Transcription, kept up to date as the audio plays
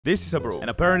This is a broom, and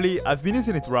apparently I've been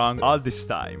using it wrong all this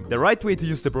time. The right way to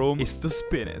use the broom is to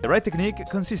spin it. The right technique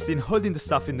consists in holding the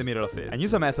stuff in the middle of it, and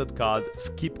use a method called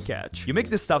skip catch. You make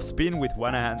the stuff spin with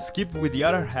one hand, skip with the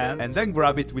other hand, and then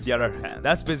grab it with the other hand.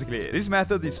 That's basically it. This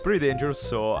method is pretty dangerous,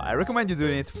 so I recommend you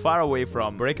doing it far away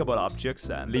from breakable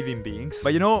objects and living beings.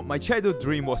 But you know, my childhood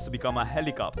dream was to become a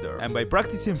helicopter, and by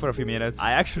practicing for a few minutes,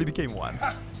 I actually became one.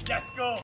 YESGO!